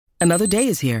Another day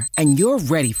is here, and you're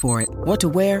ready for it. What to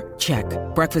wear? Check.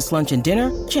 Breakfast, lunch, and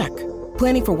dinner? Check.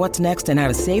 Planning for what's next and how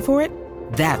to save for it?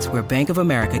 That's where Bank of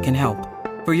America can help.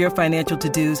 For your financial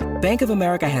to-dos, Bank of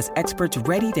America has experts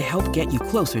ready to help get you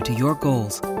closer to your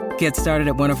goals. Get started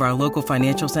at one of our local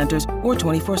financial centers or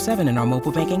 24/7 in our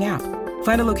mobile banking app.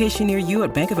 Find a location near you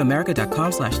at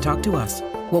bankofamerica.com/talktous.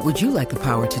 What would you like the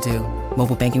power to do?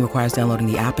 Mobile banking requires downloading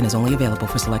the app and is only available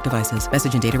for select devices.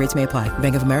 Message and data rates may apply.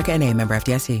 Bank of America N.A., member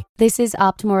FDIC. This is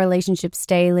Optimal Relationships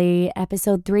Daily,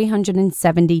 episode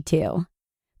 372.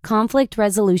 Conflict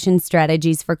Resolution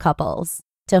Strategies for Couples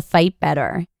to Fight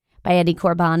Better by Eddie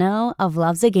Corbano of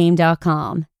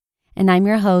lovesagame.com. And I'm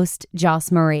your host,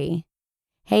 Joss Marie.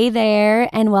 Hey there,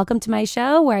 and welcome to my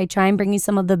show where I try and bring you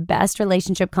some of the best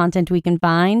relationship content we can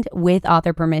find with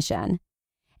author permission.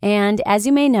 And as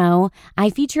you may know, I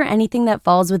feature anything that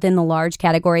falls within the large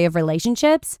category of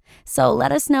relationships, so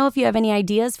let us know if you have any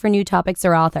ideas for new topics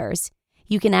or authors.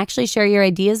 You can actually share your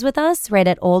ideas with us right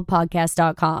at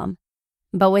oldpodcast.com.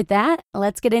 But with that,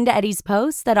 let's get into Eddie's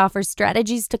post that offers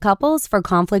strategies to couples for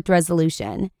conflict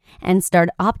resolution and start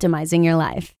optimizing your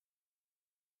life.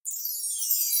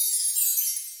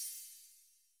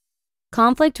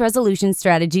 Conflict Resolution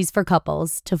Strategies for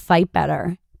Couples to Fight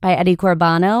Better by Eddie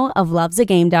Corbano of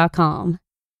lovesagame.com.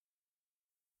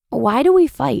 Why do we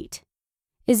fight?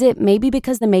 Is it maybe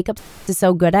because the makeup is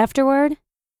so good afterward?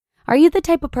 Are you the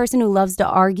type of person who loves to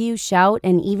argue, shout,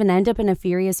 and even end up in a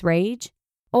furious rage?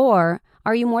 Or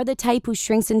are you more the type who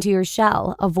shrinks into your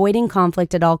shell, avoiding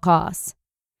conflict at all costs?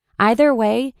 Either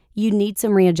way, you need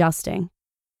some readjusting.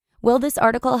 Will this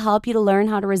article help you to learn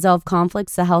how to resolve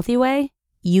conflicts the healthy way?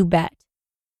 You bet.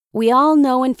 We all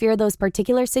know and fear those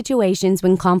particular situations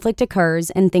when conflict occurs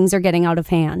and things are getting out of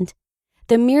hand.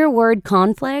 The mere word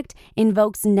conflict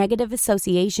invokes negative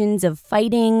associations of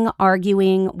fighting,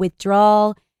 arguing,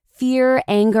 withdrawal, fear,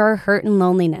 anger, hurt, and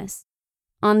loneliness.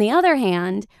 On the other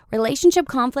hand, relationship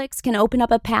conflicts can open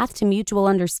up a path to mutual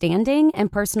understanding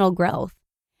and personal growth.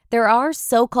 There are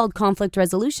so-called conflict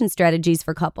resolution strategies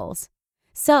for couples.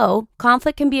 So,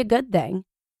 conflict can be a good thing.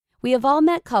 We have all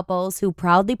met couples who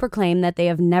proudly proclaim that they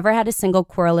have never had a single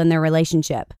quarrel in their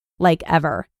relationship, like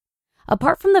ever.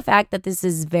 Apart from the fact that this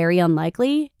is very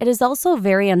unlikely, it is also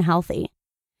very unhealthy.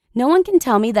 No one can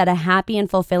tell me that a happy and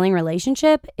fulfilling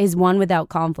relationship is one without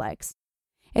conflicts.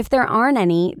 If there aren't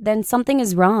any, then something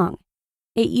is wrong.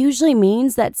 It usually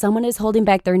means that someone is holding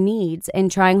back their needs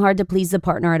and trying hard to please the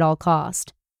partner at all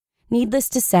cost. Needless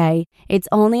to say, it's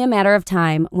only a matter of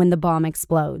time when the bomb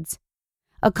explodes.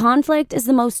 A conflict is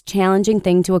the most challenging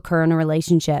thing to occur in a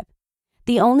relationship.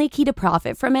 The only key to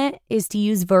profit from it is to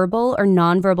use verbal or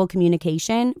nonverbal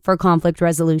communication for conflict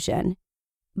resolution.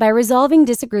 By resolving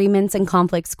disagreements and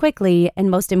conflicts quickly, and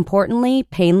most importantly,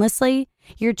 painlessly,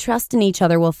 your trust in each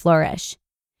other will flourish.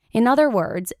 In other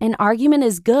words, an argument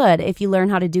is good if you learn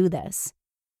how to do this.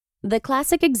 The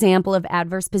classic example of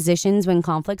adverse positions when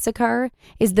conflicts occur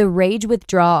is the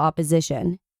rage-withdraw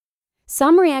opposition.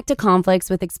 Some react to conflicts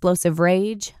with explosive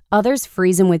rage, others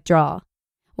freeze and withdraw.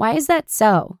 Why is that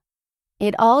so?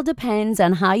 It all depends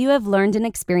on how you have learned and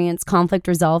experienced conflict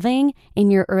resolving in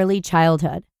your early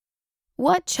childhood.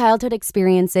 What childhood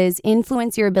experiences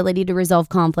influence your ability to resolve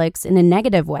conflicts in a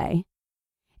negative way?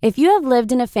 If you have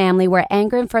lived in a family where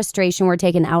anger and frustration were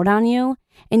taken out on you,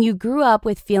 and you grew up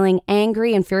with feeling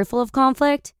angry and fearful of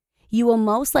conflict, you will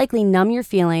most likely numb your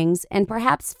feelings and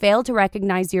perhaps fail to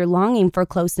recognize your longing for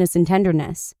closeness and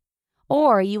tenderness.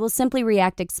 Or you will simply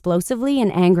react explosively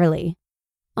and angrily.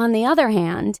 On the other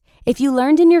hand, if you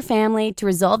learned in your family to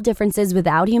resolve differences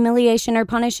without humiliation or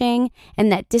punishing, and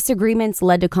that disagreements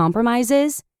led to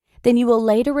compromises, then you will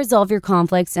later resolve your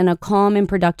conflicts in a calm and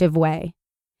productive way.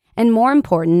 And more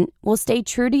important, will stay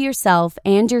true to yourself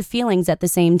and your feelings at the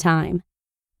same time.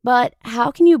 But how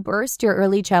can you burst your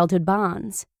early childhood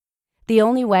bonds? The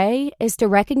only way is to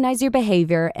recognize your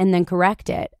behavior and then correct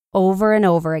it over and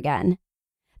over again.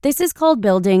 This is called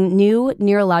building new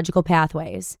neurological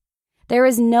pathways. There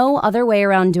is no other way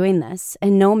around doing this,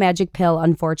 and no magic pill,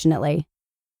 unfortunately.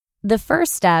 The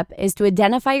first step is to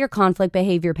identify your conflict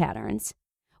behavior patterns.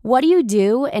 What do you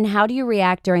do and how do you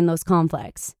react during those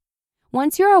conflicts?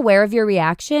 Once you're aware of your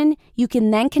reaction, you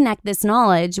can then connect this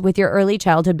knowledge with your early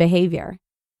childhood behavior.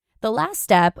 The last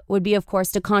step would be, of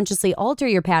course, to consciously alter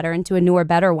your pattern to a newer,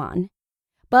 better one.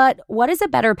 But what is a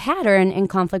better pattern in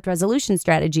conflict resolution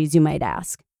strategies, you might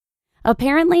ask?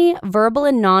 Apparently, verbal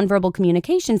and nonverbal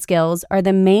communication skills are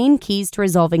the main keys to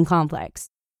resolving conflicts.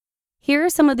 Here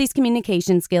are some of these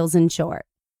communication skills in short.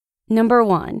 Number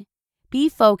 1, be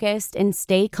focused and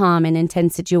stay calm in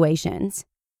intense situations.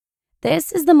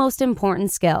 This is the most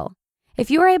important skill. If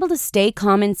you are able to stay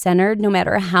calm and centered no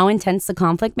matter how intense the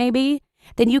conflict may be,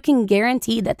 then you can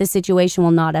guarantee that the situation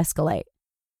will not escalate.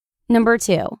 Number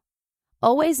 2,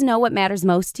 always know what matters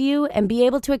most to you and be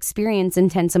able to experience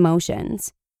intense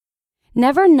emotions.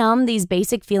 Never numb these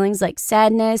basic feelings like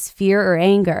sadness, fear, or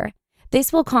anger.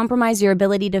 This will compromise your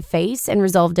ability to face and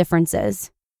resolve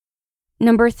differences.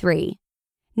 Number 3,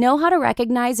 know how to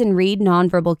recognize and read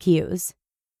nonverbal cues.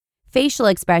 Facial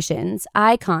expressions,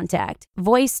 eye contact,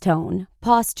 voice tone,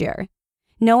 posture.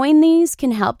 Knowing these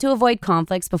can help to avoid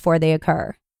conflicts before they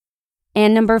occur.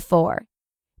 And number 4,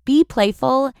 be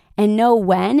playful and know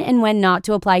when and when not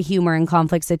to apply humor in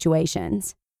conflict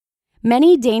situations.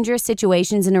 Many dangerous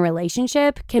situations in a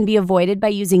relationship can be avoided by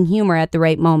using humor at the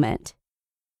right moment.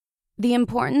 The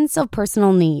importance of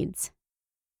personal needs.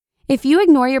 If you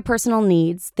ignore your personal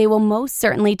needs, they will most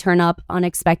certainly turn up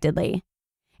unexpectedly.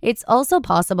 It's also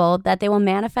possible that they will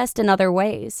manifest in other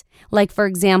ways, like for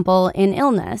example, in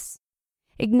illness.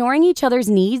 Ignoring each other's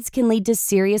needs can lead to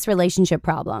serious relationship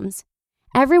problems.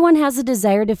 Everyone has a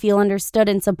desire to feel understood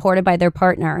and supported by their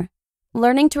partner.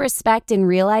 Learning to respect and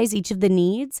realize each of the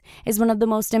needs is one of the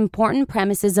most important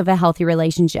premises of a healthy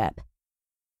relationship.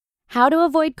 How to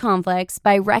avoid conflicts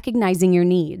by recognizing your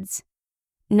needs.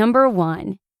 Number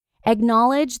 1,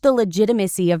 acknowledge the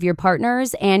legitimacy of your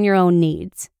partner's and your own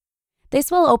needs. This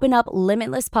will open up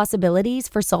limitless possibilities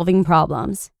for solving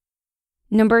problems.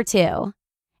 Number 2,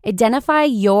 identify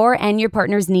your and your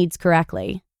partner's needs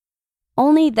correctly.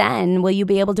 Only then will you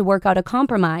be able to work out a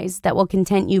compromise that will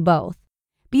content you both.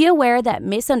 Be aware that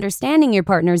misunderstanding your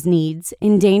partner's needs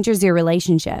endangers your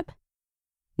relationship.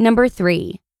 Number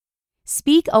 3,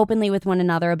 speak openly with one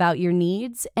another about your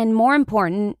needs, and more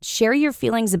important, share your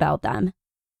feelings about them.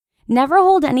 Never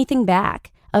hold anything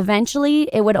back. Eventually,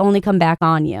 it would only come back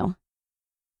on you.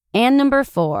 And number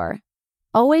 4,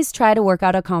 always try to work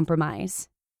out a compromise.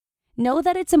 Know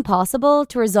that it's impossible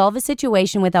to resolve a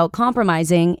situation without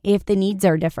compromising if the needs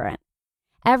are different.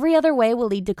 Every other way will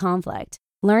lead to conflict.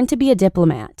 Learn to be a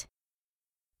diplomat.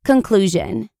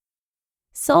 Conclusion.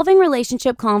 Solving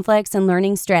relationship conflicts and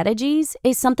learning strategies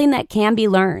is something that can be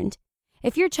learned.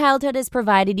 If your childhood has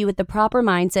provided you with the proper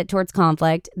mindset towards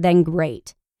conflict, then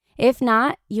great. If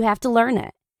not, you have to learn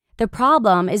it. The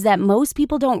problem is that most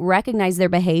people don't recognize their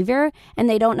behavior and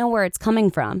they don't know where it's coming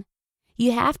from.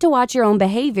 You have to watch your own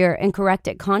behavior and correct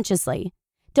it consciously.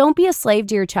 Don't be a slave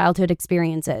to your childhood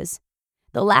experiences.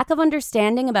 The lack of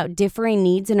understanding about differing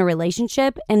needs in a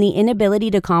relationship and the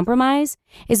inability to compromise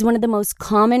is one of the most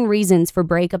common reasons for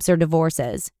breakups or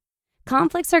divorces.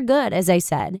 Conflicts are good, as I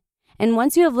said, and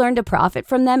once you have learned to profit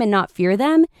from them and not fear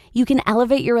them, you can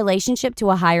elevate your relationship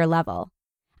to a higher level.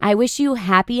 I wish you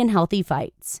happy and healthy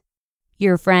fights.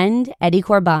 Your friend, Eddie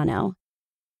Corbano.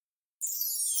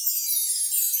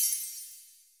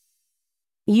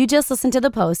 You just listened to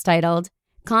the post titled,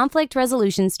 Conflict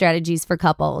Resolution Strategies for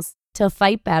Couples to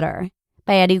Fight Better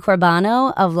by Eddie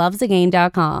Corbano of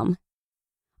lovesagame.com.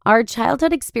 Our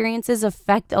childhood experiences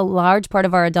affect a large part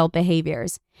of our adult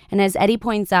behaviors, and as Eddie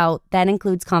points out, that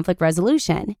includes conflict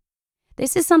resolution.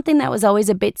 This is something that was always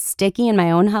a bit sticky in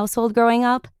my own household growing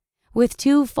up. With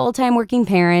 2 full-time working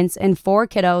parents and 4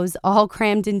 kiddos all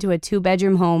crammed into a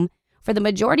 2-bedroom home, for the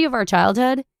majority of our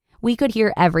childhood, we could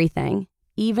hear everything,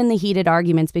 even the heated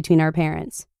arguments between our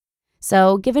parents.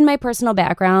 So, given my personal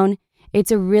background,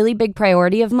 it's a really big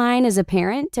priority of mine as a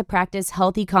parent to practice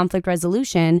healthy conflict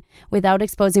resolution without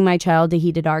exposing my child to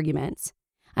heated arguments.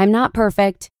 I'm not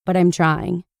perfect, but I'm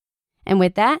trying. And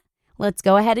with that, let's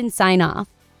go ahead and sign off.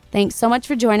 Thanks so much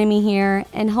for joining me here,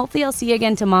 and hopefully I'll see you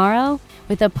again tomorrow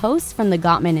with a post from the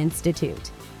Gottman Institute,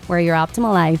 where your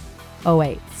optimal life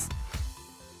awaits.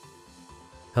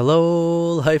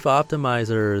 Hello, Life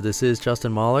Optimizer. This is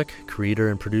Justin Malik, creator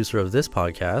and producer of this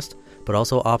podcast, but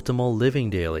also Optimal Living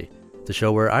Daily, the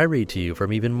show where I read to you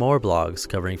from even more blogs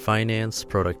covering finance,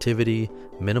 productivity,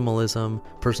 minimalism,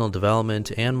 personal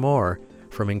development, and more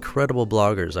from incredible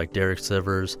bloggers like Derek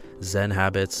Sivers, Zen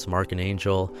Habits, Mark and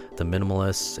Angel, The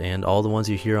Minimalists, and all the ones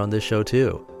you hear on this show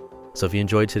too. So if you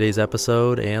enjoyed today's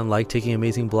episode and like taking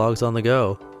amazing blogs on the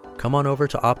go, come on over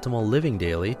to Optimal Living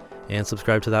Daily and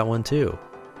subscribe to that one too.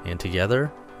 And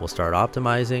together, we'll start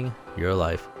optimizing your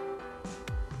life.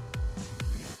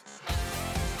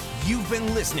 You've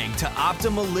been listening to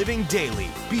Optimal Living Daily.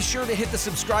 Be sure to hit the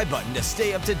subscribe button to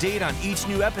stay up to date on each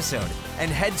new episode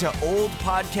and head to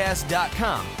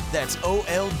oldpodcast.com. That's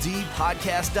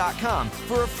OLDpodcast.com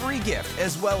for a free gift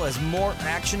as well as more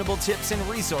actionable tips and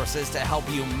resources to help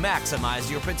you maximize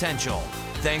your potential.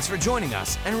 Thanks for joining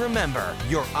us, and remember,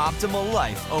 your optimal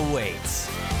life awaits.